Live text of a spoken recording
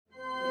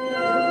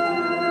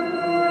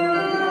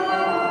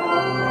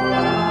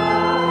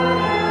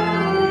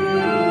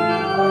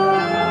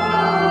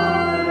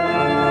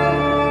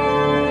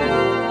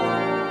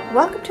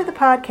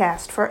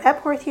podcast for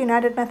Epworth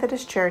United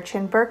Methodist Church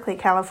in Berkeley,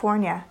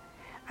 California.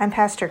 I'm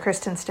Pastor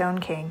Kristen Stone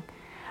King.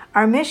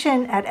 Our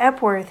mission at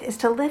Epworth is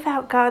to live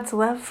out God's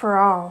love for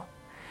all.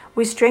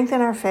 We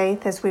strengthen our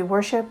faith as we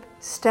worship,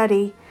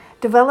 study,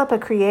 develop a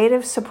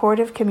creative,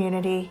 supportive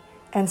community,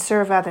 and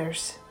serve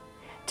others.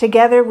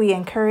 Together we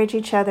encourage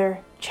each other,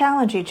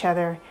 challenge each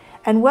other,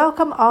 and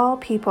welcome all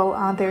people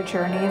on their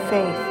journey of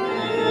faith.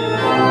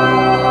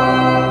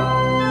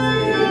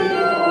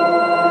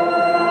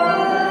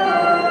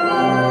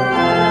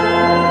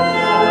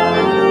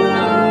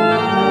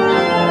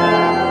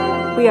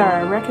 We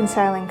are a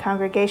reconciling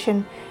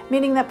congregation,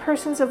 meaning that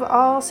persons of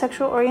all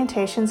sexual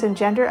orientations and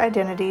gender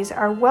identities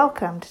are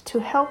welcomed to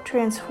help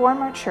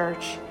transform our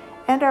church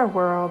and our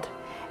world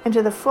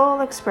into the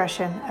full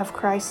expression of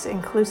Christ's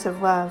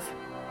inclusive love.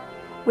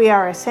 We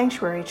are a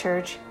sanctuary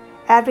church,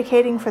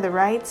 advocating for the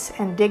rights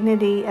and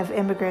dignity of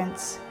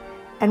immigrants,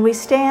 and we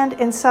stand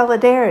in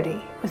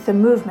solidarity with the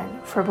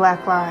movement for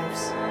Black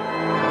lives.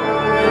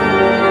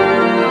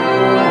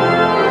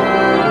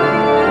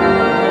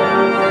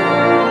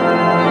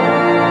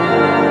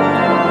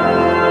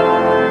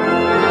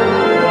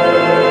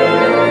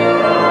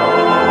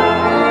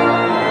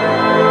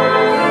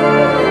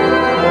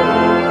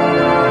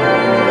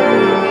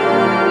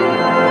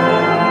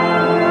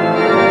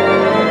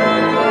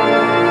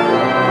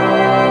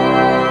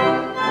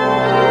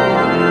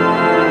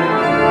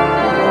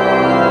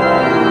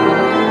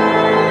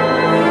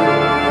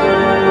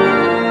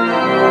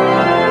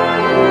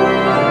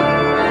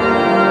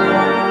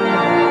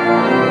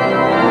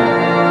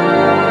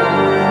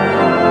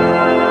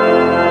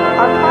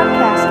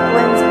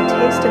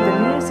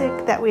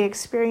 That we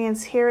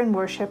experience here in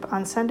worship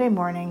on Sunday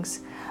mornings,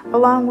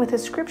 along with a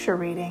scripture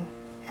reading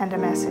and a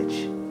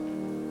message.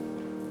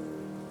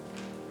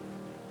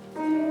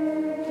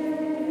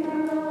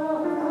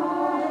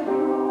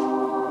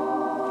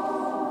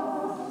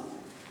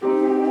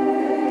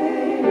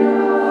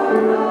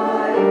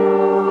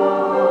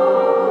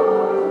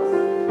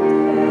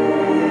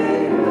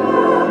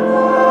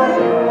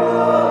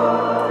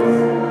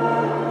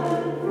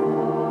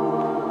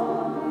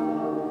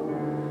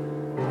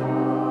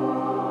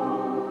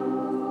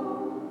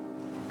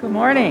 Good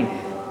morning.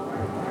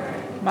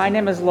 My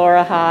name is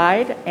Laura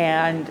Hyde,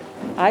 and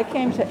I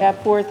came to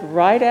Epworth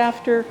right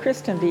after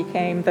Kristen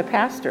became the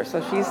pastor,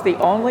 so she's the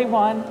only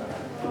one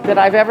that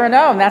I've ever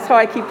known. That's how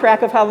I keep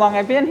track of how long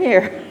I've been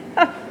here.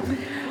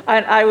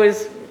 And I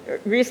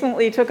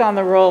recently took on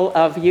the role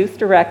of youth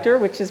director,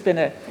 which has been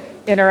an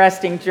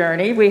interesting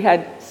journey. We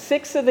had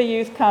 6 of the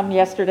youth come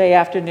yesterday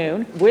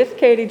afternoon with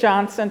Katie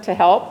Johnson to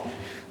help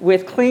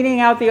with cleaning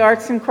out the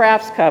arts and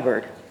crafts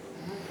cupboard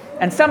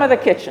and some of the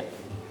kitchen.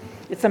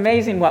 It's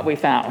amazing what we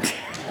found.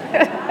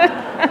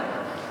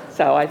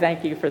 So I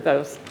thank you for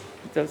those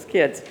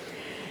kids.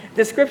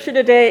 The scripture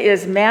today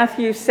is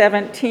Matthew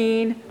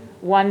 17,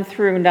 1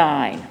 through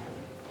 9.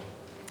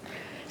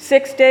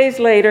 6 days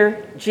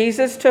later,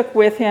 Jesus took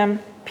with him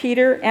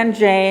Peter and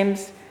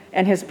James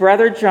and his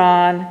brother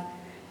John,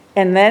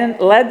 and then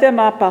led them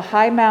up a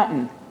high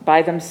mountain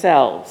by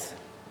themselves.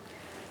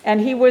 And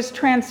he was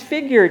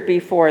transfigured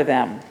before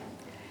them,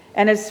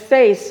 and his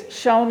face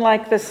shone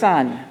like the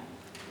sun,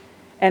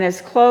 and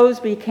his clothes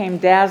became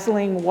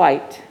dazzling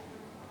white.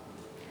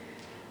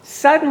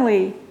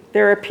 Suddenly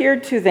there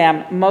appeared to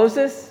them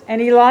Moses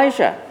and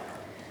Elijah,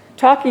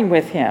 talking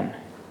with him.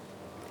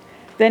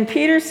 Then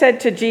Peter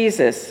said to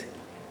Jesus,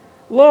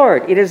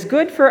 "Lord, it is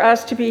good for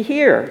us to be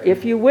here,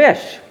 if you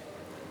wish.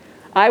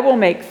 I will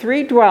make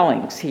 3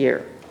 dwellings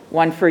here,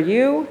 one for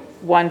you,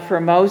 one for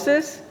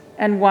Moses,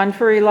 and one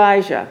for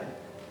Elijah."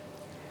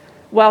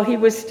 While he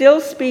was still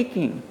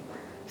speaking,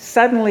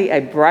 suddenly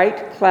a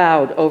bright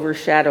cloud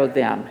overshadowed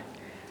them,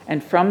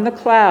 and from the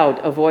cloud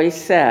a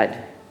voice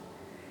said,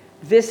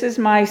 "This is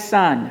my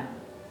Son,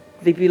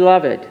 the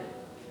beloved.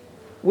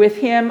 With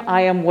him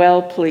I am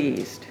well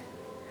pleased.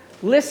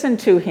 Listen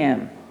to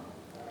him."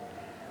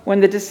 When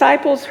the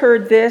disciples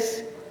heard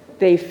this,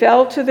 they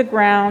fell to the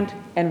ground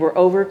and were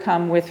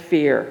overcome with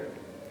fear.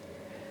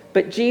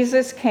 But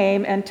Jesus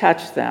came and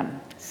touched them,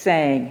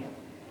 saying,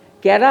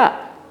 "Get up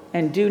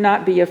and do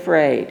not be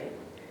afraid."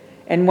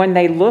 And when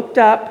they looked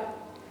up,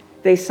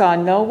 they saw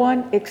no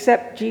one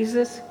except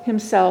Jesus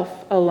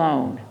himself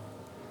alone.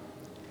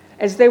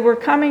 As they were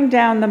coming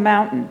down the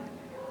mountain,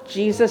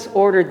 Jesus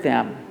ordered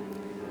them,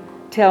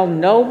 "Tell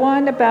no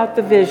one about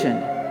the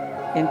vision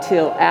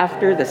until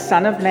after the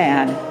Son of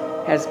Man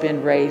has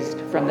been raised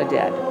from the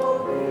dead."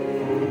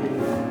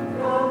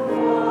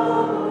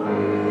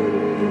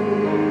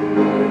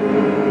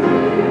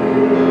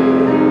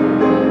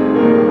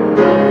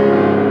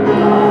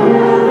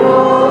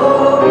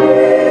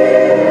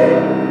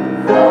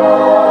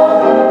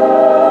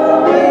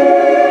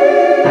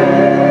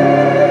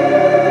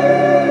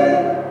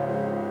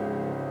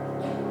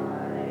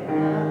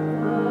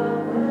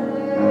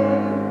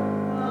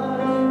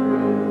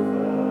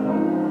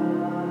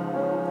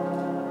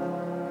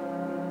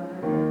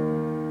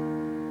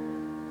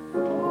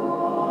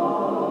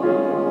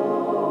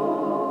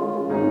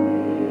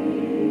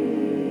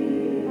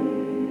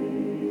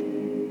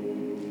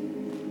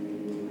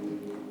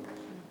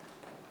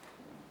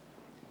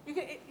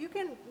 You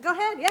can go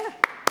ahead, yeah.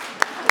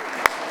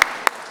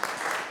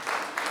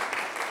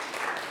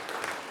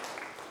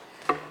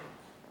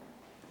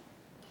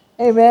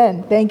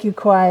 Amen. Thank you,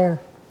 choir.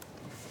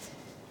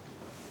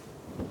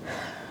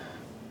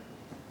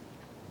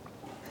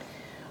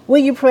 Will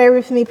you pray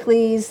with me,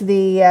 please,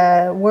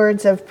 the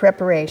words of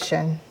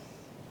preparation,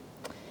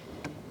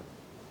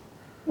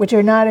 which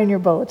are not in your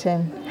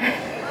bulletin,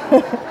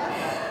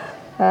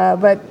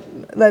 but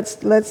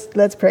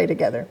let's pray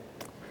together.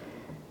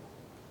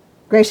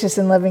 Gracious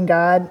and loving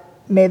God,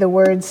 may the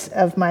words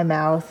of my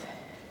mouth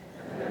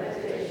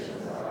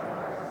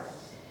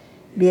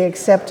be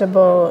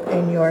acceptable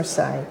in your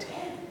sight,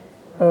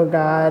 O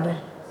God,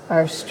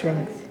 our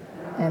strength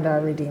and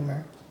our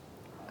Redeemer.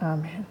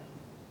 Amen.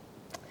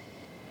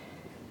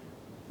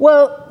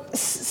 Well,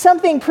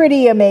 something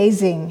pretty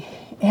amazing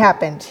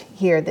happened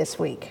here this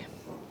week.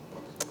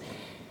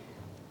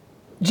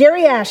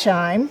 Jerry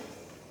Ashheim,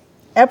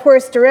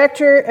 Epworth's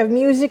Director of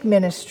Music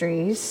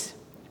Ministries,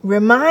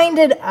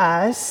 reminded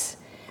us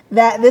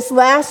that this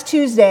last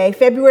Tuesday,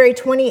 February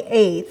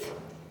 28th,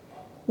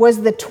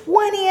 was the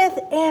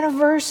 20th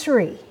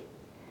anniversary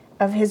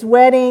of his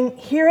wedding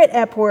here at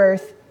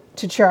Epworth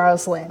to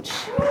Charles Lynch.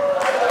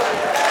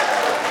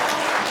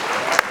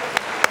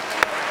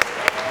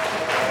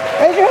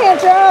 Raise your hand,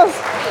 Charles.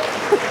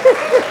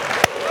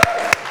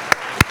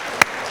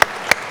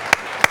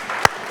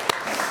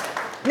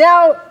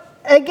 Now,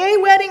 a gay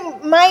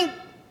wedding might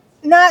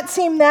not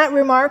seem that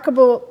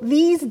remarkable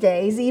these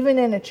days, even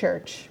in a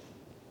church.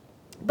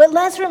 But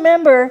let's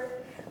remember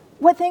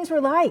what things were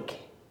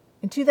like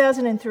in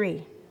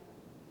 2003.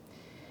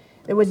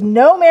 There was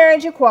no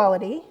marriage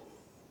equality.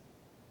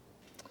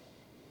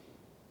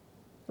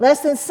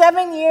 Less than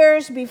 7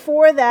 years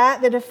before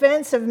that, the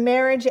Defense of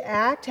Marriage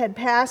Act had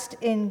passed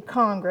in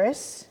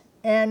Congress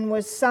and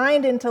was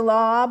signed into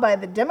law by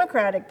the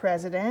Democratic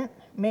president,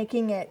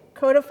 making it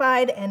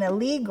codified and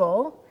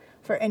illegal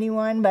for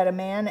anyone but a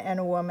man and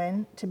a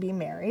woman to be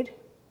married.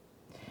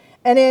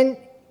 And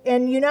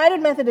in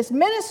United Methodist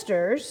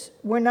ministers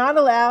were not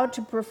allowed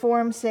to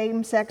perform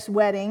same-sex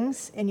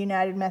weddings in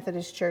United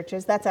Methodist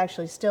churches. That's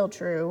actually still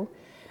true.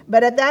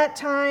 But at that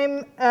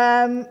time,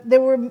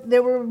 there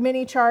were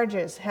many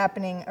charges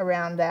happening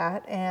around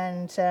that,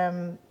 and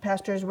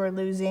pastors were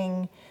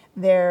losing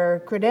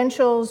their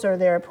credentials or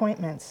their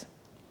appointments.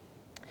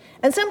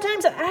 And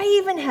sometimes I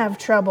even have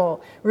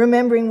trouble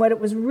remembering what it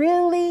was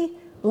really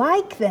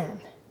like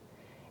then,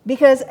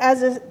 because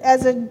as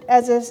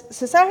a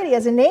society,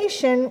 as a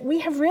nation, we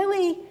have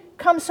really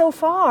come so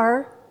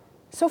far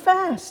so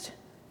fast.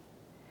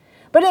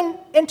 But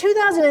in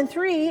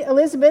 2003,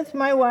 Elizabeth,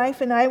 my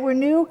wife, and I were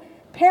new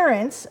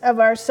parents of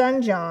our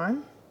son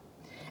John,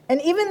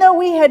 and even though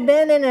we had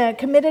been in a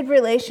committed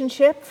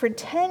relationship for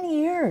 10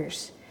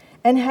 years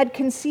and had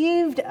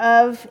conceived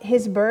of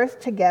his birth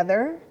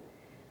together,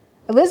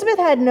 Elizabeth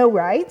had no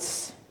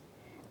rights,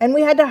 and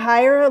we had to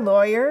hire a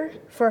lawyer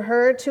for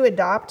her to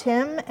adopt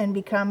him and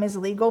become his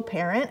legal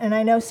parent. And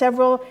I know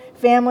several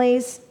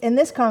families in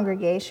this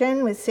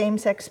congregation with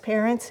same-sex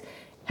parents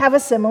have a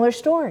similar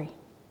story.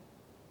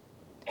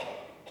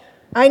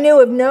 I knew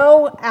of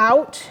no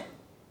out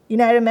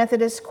United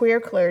Methodist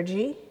queer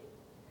clergy,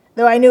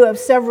 though I knew of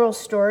several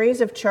stories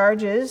of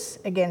charges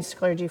against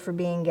clergy for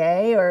being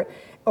gay,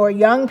 or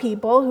young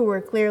people who were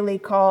clearly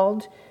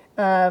called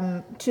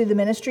to the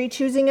ministry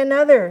choosing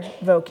another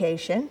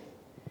vocation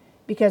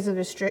because of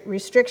the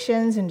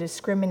restrictions and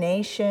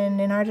discrimination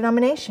in our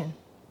denomination.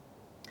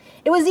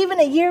 It was even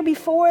a year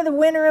before the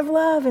Winter of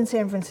Love in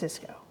San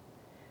Francisco,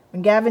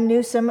 when Gavin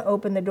Newsom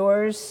opened the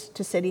doors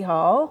to City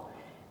Hall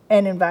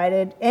and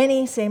invited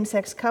any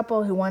same-sex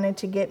couple who wanted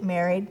to get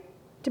married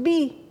to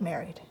be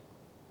married.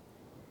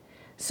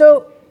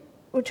 So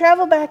we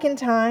travel back in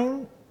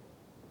time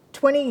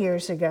 20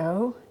 years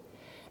ago,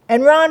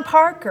 and Ron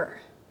Parker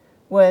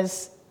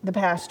was the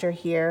pastor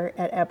here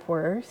at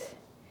Epworth.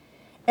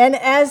 And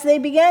as they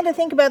began to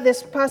think about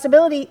this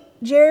possibility,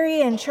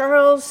 Jerry and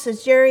Charles,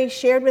 as Jerry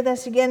shared with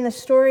us again the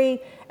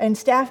story in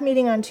staff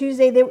meeting on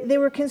Tuesday, they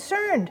were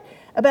concerned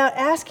about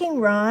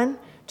asking Ron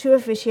to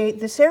officiate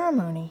the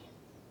ceremony.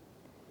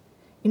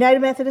 United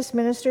Methodist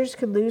ministers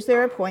could lose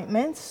their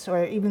appointments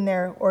or even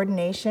their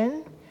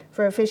ordination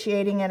for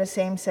officiating at a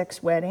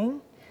same-sex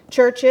wedding.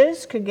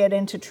 Churches could get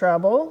into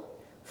trouble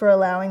for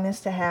allowing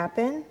this to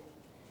happen.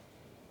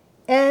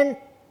 And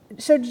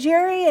so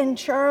Jerry and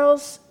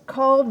Charles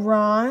called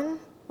Ron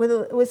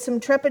with some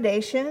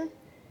trepidation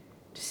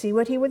to see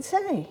what he would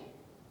say.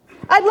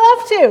 "I'd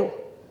love to,"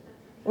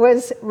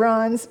 was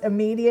Ron's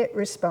immediate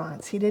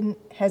response. He didn't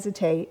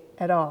hesitate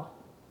at all.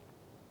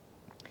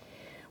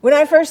 When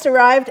I first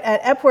arrived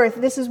at Epworth,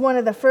 this is one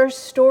of the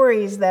first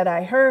stories that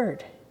I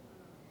heard.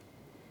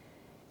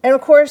 And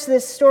of course,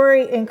 this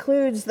story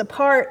includes the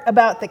part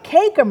about the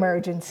cake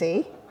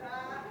emergency.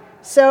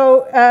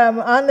 So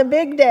on the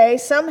big day,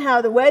 somehow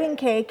the wedding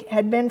cake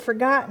had been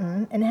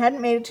forgotten and hadn't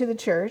made it to the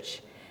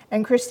church.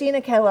 And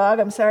Christina Kellogg,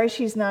 I'm sorry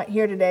she's not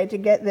here today to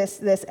get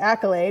this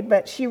accolade,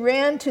 but she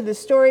ran to the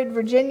storied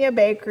Virginia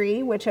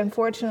Bakery, which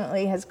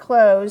unfortunately has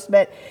closed,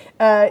 but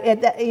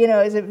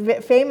is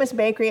a famous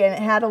bakery, and it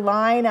had a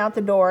line out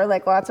the door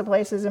like lots of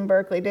places in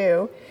Berkeley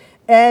do.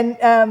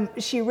 And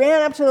she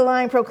ran up to the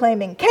line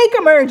proclaiming, "Cake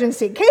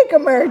emergency, cake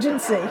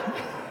emergency."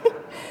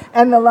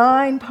 And the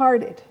line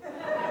parted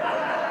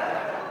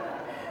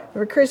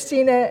for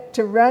Christina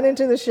to run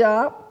into the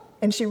shop.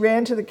 And she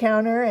ran to the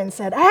counter and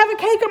said, "I have a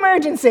cake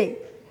emergency."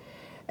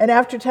 And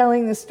after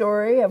telling the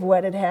story of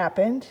what had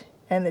happened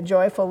and the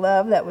joyful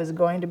love that was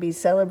going to be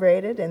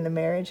celebrated in the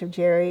marriage of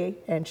Jerry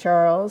and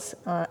Charles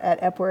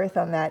at Epworth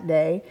on that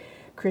day,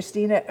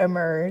 Christina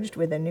emerged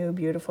with a new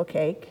beautiful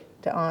cake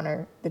to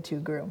honor the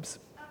two grooms.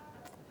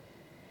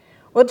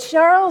 Well,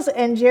 Charles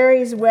and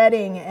Jerry's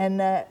wedding and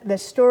the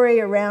story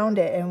around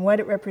it and what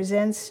it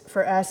represents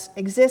for us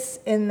exists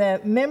in the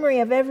memory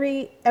of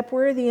every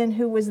Epworthian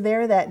who was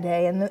there that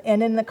day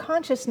and in the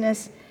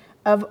consciousness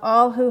of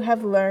all who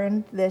have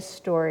learned this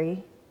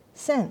story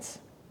since.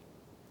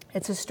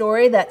 It's a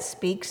story that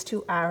speaks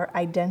to our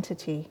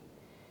identity,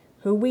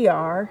 who we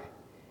are,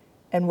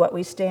 and what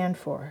we stand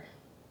for.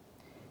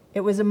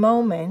 It was a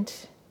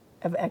moment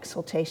of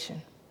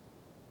exaltation.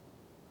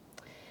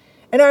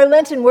 In our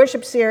Lenten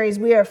worship series,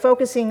 we are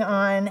focusing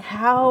on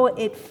how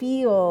it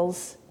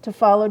feels to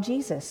follow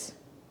Jesus.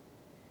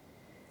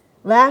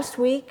 Last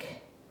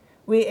week,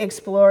 we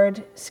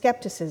explored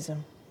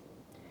skepticism.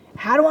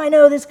 How do I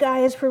know this guy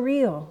is for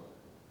real?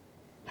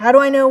 How do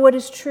I know what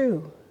is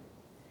true?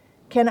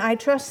 Can I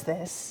trust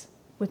this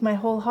with my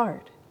whole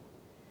heart?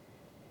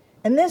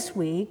 And this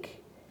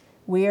week,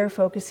 we are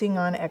focusing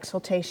on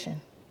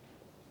exaltation.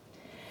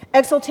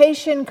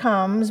 Exaltation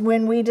comes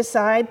when we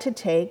decide to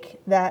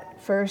take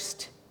that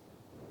first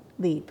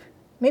leap.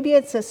 Maybe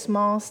it's a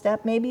small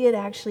step, maybe it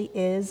actually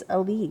is a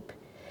leap.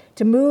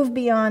 To move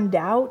beyond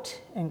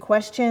doubt and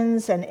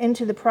questions and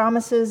into the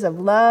promises of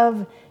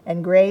love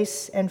and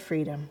grace and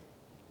freedom.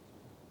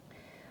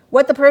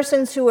 What the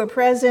persons who were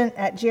present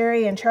at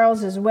Jerry and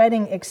Charles's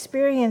wedding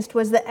experienced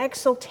was the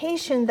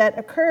exaltation that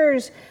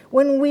occurs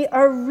when we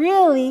are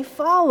really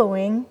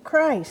following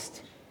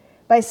Christ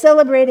by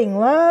celebrating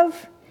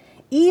love,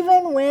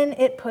 even when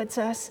it puts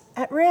us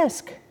at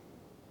risk.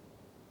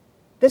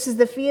 This is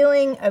the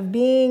feeling of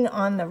being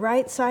on the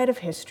right side of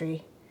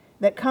history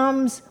that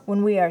comes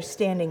when we are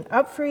standing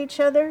up for each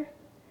other,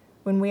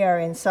 when we are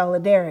in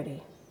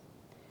solidarity.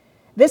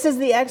 This is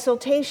the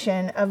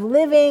exaltation of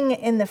living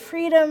in the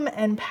freedom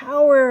and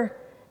power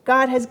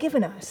God has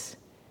given us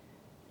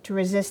to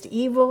resist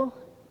evil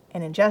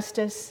and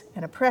injustice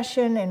and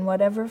oppression in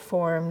whatever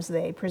forms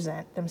they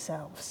present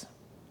themselves.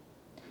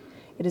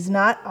 It is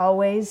not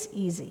always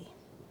easy.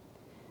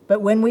 But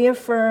when we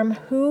affirm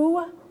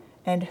who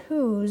and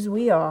whose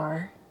we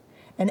are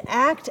and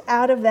act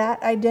out of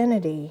that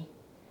identity,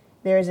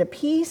 there is a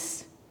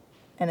peace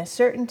and a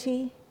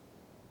certainty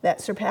that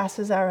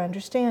surpasses our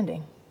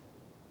understanding.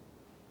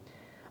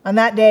 On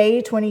that day,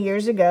 20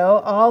 years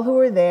ago, all who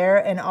were there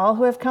and all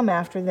who have come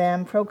after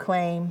them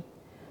proclaim,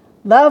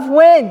 "Love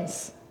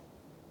wins!"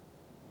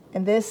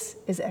 And this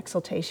is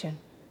exaltation.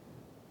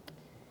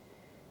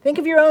 Think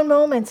of your own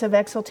moments of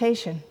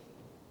exaltation.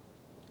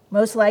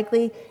 Most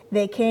likely,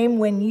 they came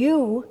when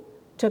you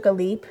took a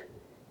leap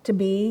to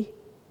be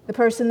the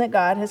person that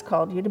God has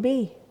called you to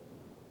be.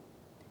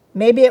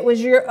 Maybe it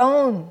was your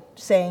own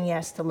saying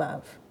yes to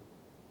love.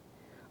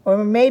 Or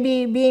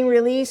maybe being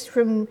released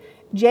from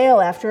jail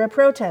after a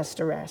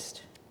protest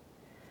arrest.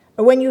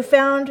 Or when you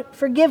found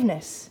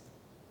forgiveness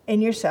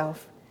in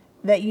yourself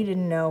that you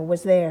didn't know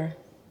was there.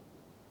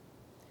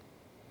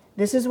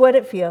 This is what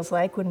it feels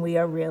like when we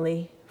are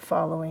really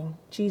following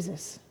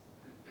Jesus.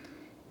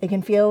 It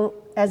can feel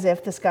as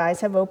if the skies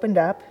have opened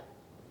up,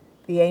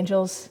 the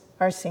angels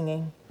are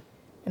singing,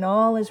 and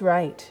all is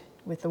right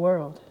with the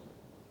world.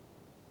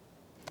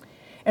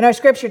 In our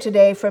scripture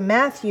today from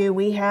Matthew,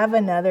 we have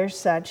another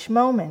such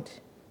moment.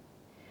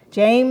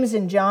 James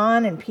and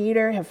John and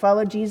Peter have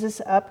followed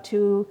Jesus up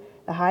to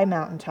the high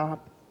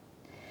mountaintop.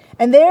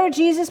 And there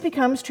Jesus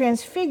becomes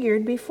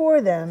transfigured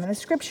before them. And the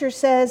scripture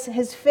says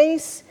his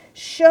face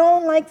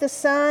shone like the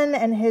sun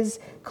and his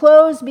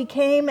clothes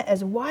became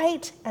as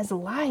white as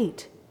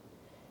light.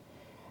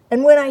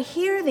 And when I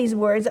hear these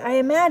words, I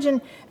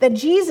imagine that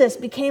Jesus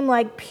became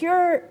like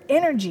pure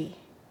energy.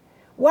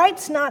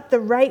 White's not the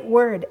right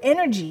word.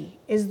 Energy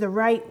is the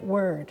right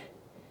word.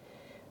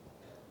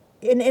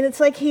 And it's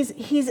like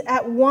he's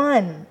at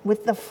one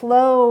with the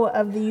flow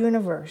of the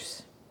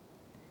universe.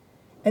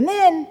 And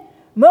then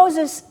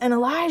Moses and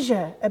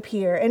Elijah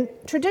appear. And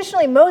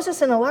traditionally,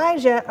 Moses and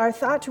Elijah are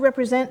thought to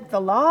represent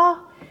the law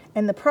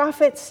and the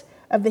prophets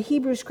of the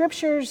Hebrew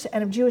scriptures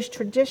and of Jewish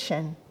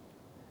tradition.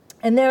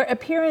 And their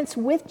appearance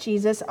with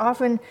Jesus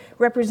often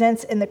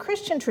represents, in the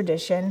Christian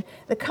tradition,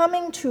 the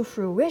coming to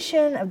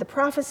fruition of the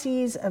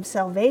prophecies of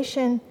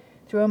salvation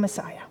through a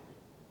Messiah.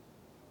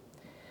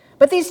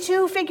 But these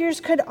two figures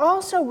could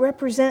also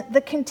represent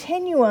the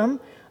continuum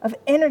of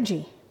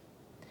energy,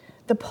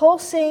 the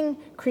pulsing,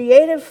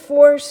 creative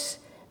force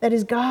that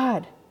is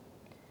God.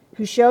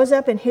 who shows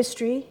up in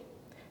history,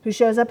 who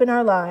shows up in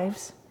our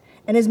lives,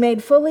 and is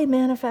made fully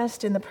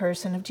manifest in the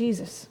person of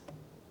Jesus.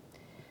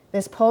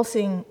 This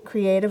pulsing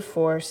creative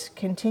force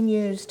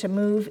continues to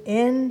move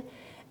in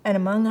and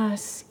among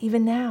us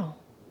even now.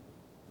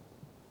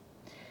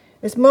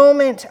 This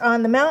moment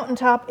on the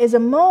mountaintop is a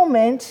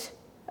moment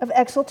of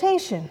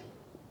exaltation.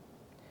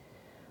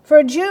 For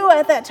a Jew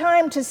at that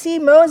time to see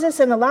Moses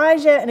and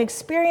Elijah and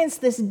experience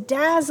this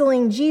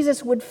dazzling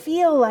Jesus would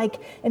feel like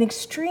an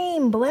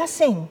extreme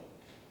blessing,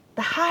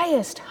 the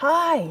highest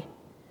high.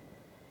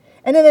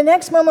 And in the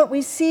next moment,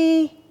 we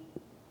see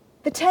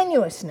the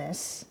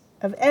tenuousness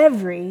of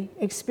every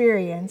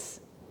experience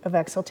of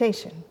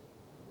exaltation.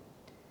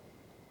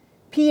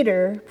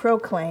 Peter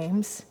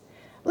proclaims,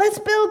 "Let's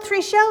build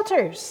 3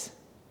 shelters,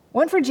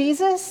 one for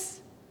Jesus,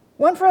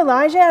 one for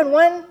Elijah, and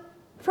one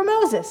for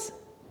Moses."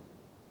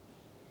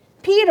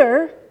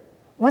 Peter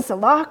wants to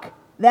lock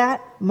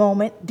that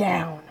moment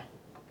down.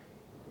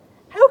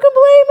 Who can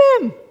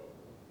blame him?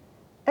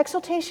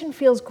 Exaltation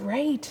feels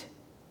great.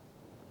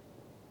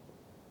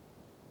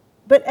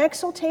 But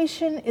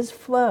exaltation is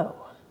flow.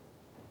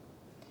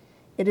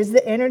 It is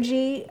the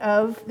energy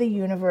of the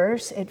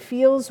universe. It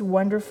feels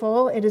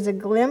wonderful. It is a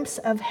glimpse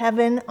of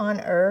heaven on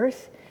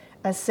earth,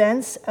 a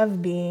sense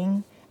of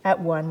being at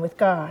one with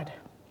God.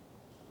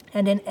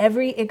 And in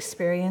every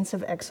experience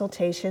of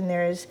exaltation,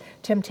 there is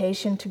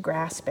temptation to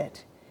grasp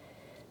it,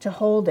 to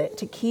hold it,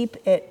 to keep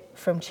it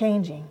from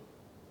changing.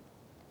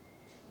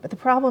 But the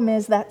problem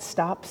is that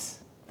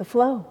stops the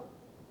flow.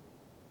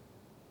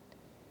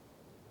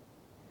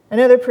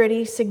 Another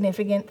pretty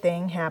significant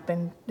thing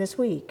happened this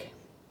week.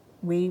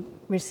 We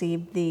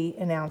received the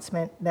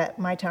announcement that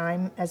my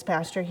time as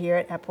pastor here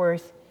at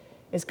Epworth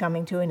is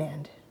coming to an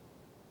end.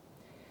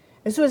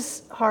 This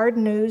was hard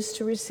news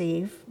to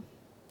receive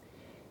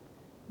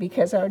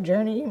because our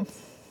journey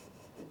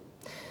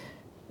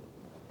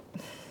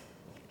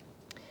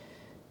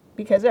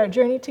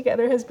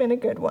together has been a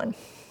good one,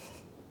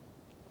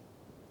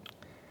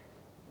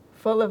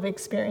 full of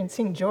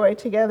experiencing joy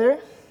together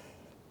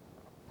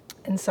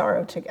and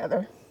sorrow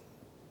together.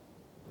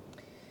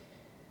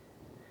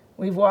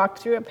 We've walked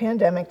through a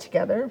pandemic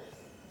together.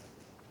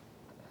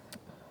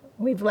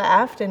 We've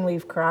laughed and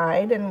we've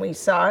cried and we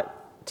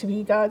sought to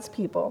be God's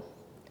people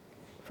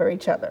for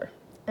each other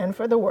and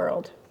for the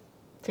world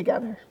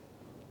together.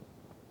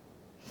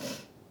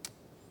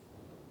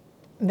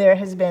 There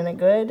has been a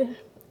good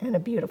and a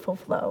beautiful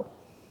flow.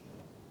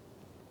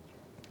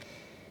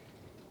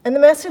 And the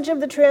message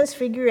of the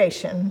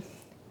Transfiguration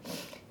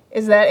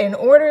is that in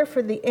order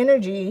for the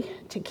energy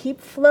to keep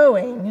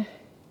flowing,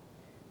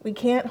 we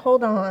can't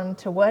hold on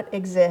to what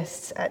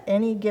exists at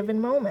any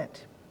given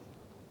moment.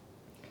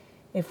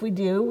 If we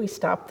do, we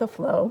stop the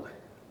flow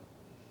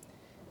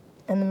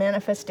and the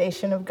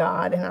manifestation of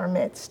God in our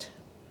midst.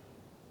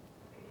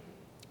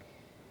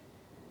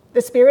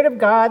 The Spirit of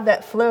God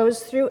that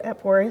flows through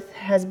Epworth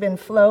has been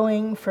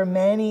flowing for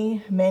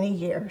many, many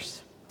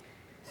years,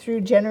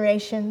 through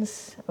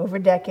generations, over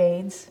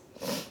decades,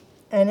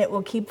 and it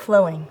will keep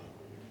flowing.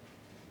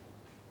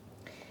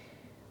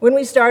 When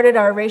we started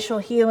our racial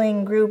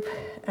healing group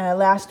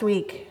last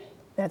week,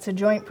 that's a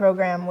joint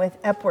program with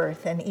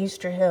Epworth and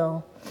Easter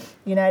Hill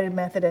United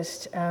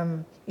Methodist,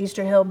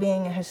 Easter Hill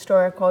being a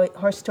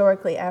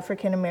historically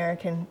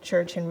African-American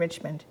church in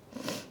Richmond.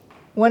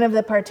 One of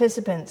the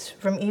participants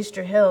from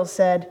Easter Hill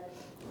said,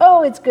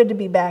 "Oh, it's good to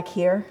be back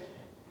here.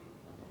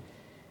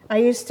 I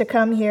used to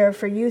come here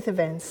for youth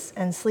events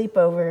and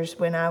sleepovers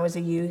when I was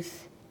a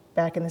youth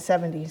back in the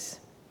 70s.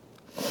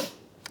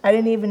 I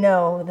didn't even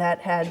know that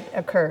had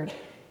occurred.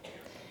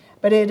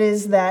 But it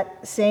is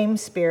that same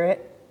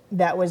spirit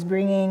that was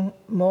bringing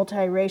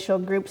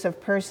multiracial groups of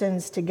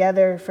persons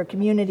together for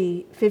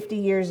community 50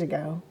 years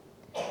ago,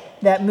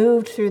 that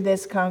moved through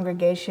this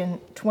congregation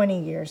 20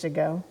 years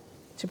ago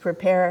to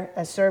prepare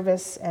a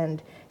service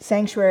and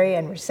sanctuary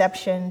and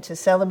reception to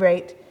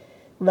celebrate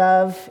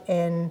love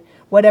in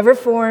whatever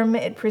form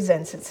it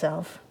presents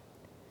itself.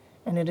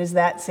 And it is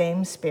that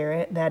same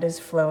spirit that is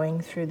flowing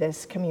through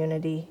this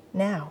community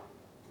now.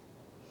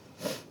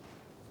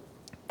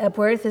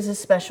 Epworth is a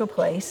special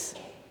place.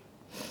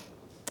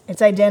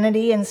 Its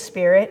identity and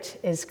spirit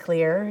is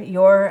clear.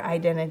 Your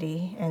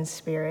identity and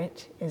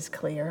spirit is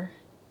clear.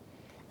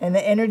 And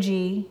the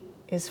energy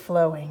is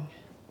flowing.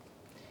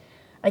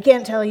 I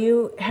can't tell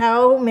you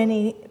how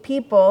many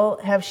people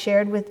have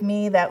shared with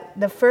me that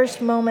the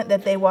first moment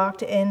that they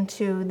walked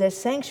into this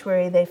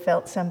sanctuary, they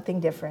felt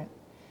something different,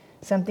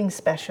 something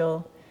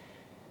special.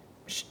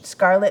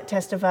 Scarlett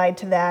testified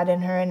to that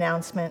in her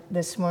announcement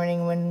this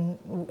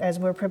morning as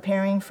we're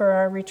preparing for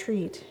our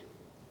retreat.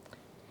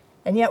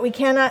 And yet we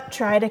cannot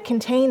try to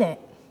contain it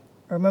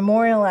or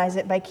memorialize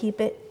it by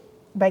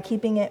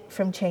keeping it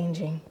from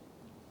changing.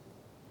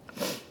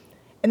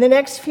 In the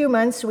next few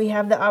months, we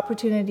have the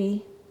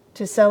opportunity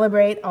to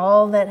celebrate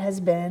all that has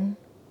been,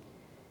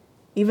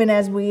 even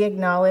as we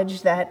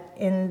acknowledge that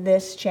in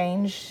this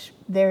change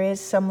there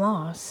is some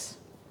loss.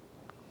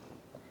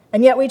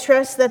 And yet we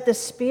trust that the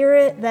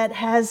Spirit that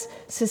has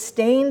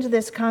sustained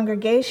this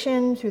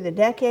congregation through the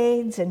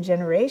decades and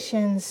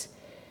generations,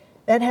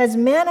 that has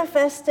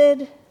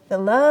manifested the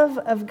love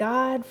of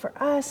God for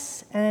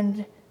us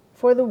and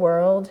for the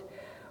world,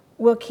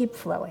 will keep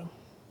flowing.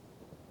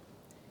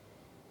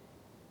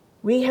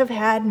 We have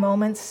had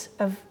moments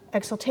of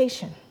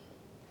exaltation.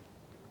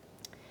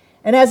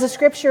 And as the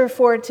scripture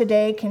for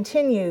today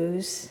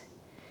continues,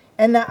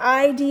 and the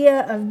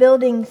idea of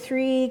building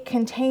 3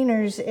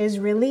 containers is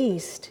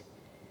released,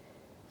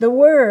 the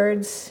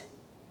words,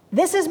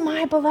 "This is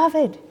my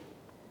beloved,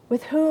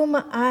 with whom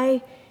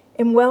I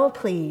am well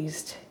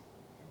pleased,"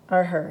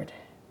 are heard.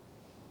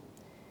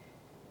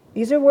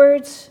 These are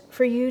words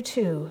for you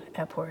too,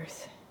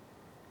 Epworth.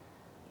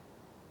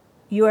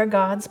 You are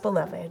God's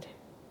beloved,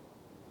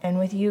 and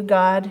with you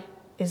God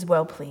is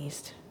well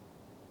pleased.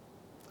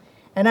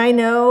 And I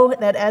know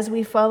that as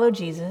we follow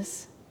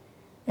Jesus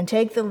and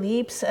take the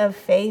leaps of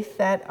faith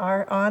that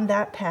are on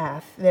that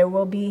path, there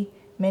will be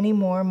many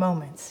more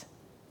moments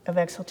of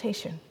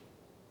exaltation.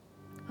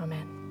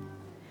 Amen.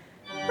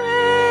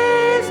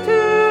 Praise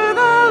to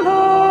the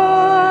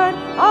Lord,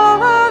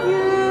 all of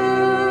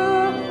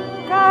you,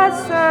 God's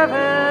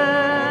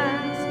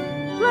servants.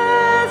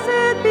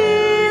 Blessed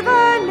be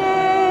the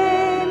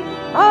name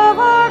of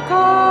our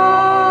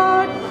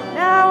God,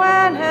 now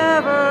and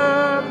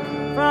ever,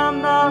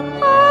 from the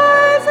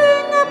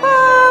rising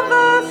above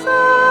the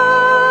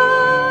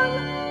sun.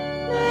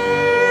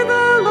 May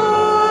the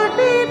Lord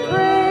be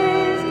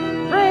praised.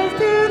 Praise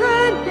to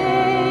the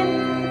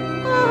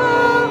name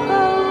of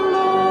the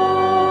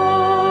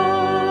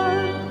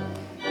Lord.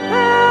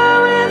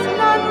 There is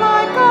none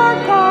like our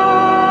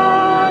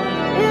God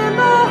in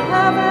the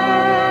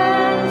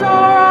heavens or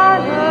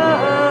on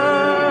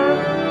earth,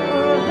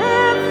 who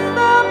lifts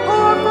the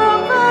poor from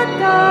the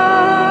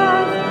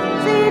dust,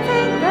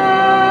 seating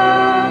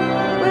them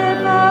with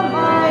the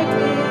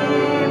mighty,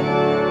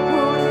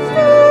 who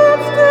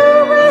stoops to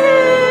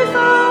raise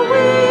the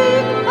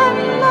weak and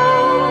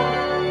low.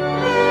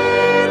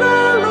 May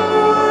the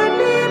Lord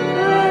be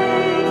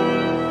praised.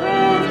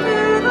 Praise to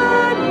the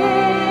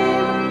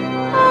name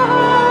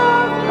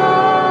of the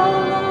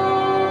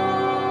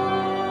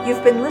Lord.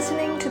 You've been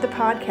listening to the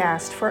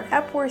podcast for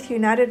Epworth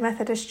United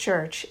Methodist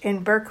Church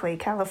in Berkeley,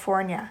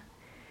 California.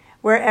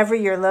 Wherever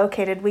you're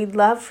located, we'd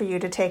love for you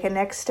to take a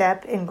next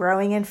step in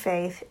growing in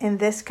faith in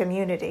this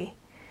community.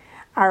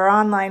 Our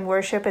online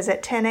worship is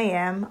at 10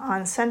 a.m.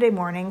 on Sunday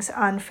mornings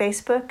on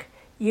Facebook,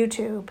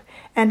 YouTube,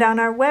 and on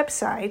our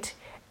website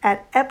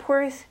at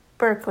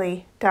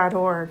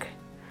epworthberkeley.org.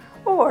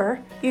 Or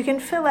you can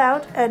fill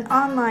out an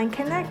online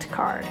Connect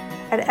card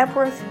at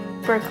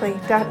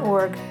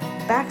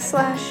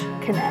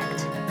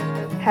epworthberkeley.org/connect.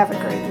 Have a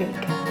great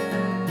week.